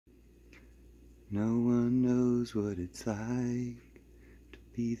No one knows what it's like to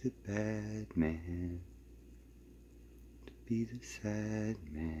be the bad man, to be the sad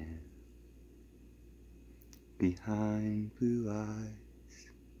man behind blue eyes.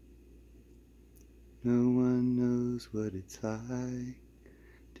 No one knows what it's like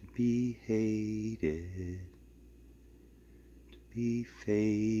to be hated, to be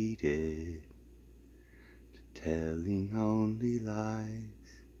faded, to telling only lies.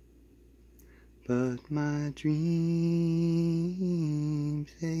 But my dreams,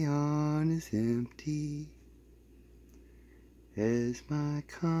 they aren't as empty as my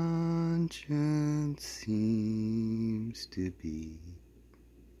conscience seems to be.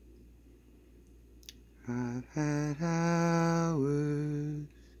 I've had hours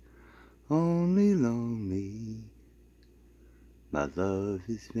only lonely. My love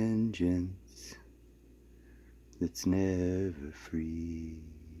is vengeance that's never free.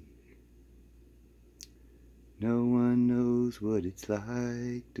 No one knows what it's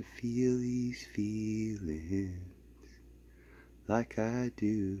like to feel these feelings like I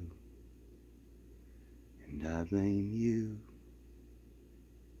do, and I blame you.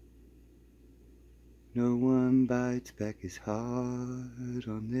 No one bites back as hard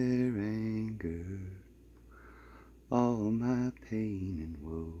on their anger. All my pain and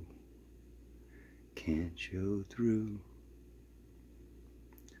woe can't show through.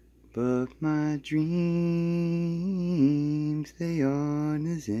 But my dreams, they aren't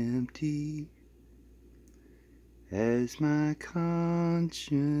as empty as my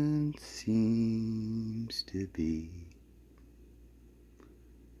conscience seems to be.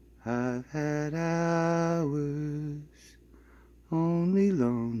 I've had hours only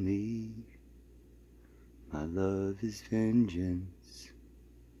lonely. My love is vengeance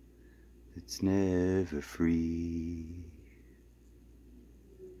that's never free.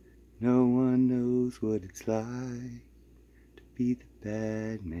 No one knows what it's like to be the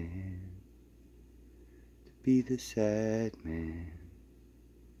bad man, to be the sad man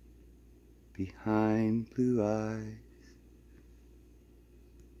behind blue eyes.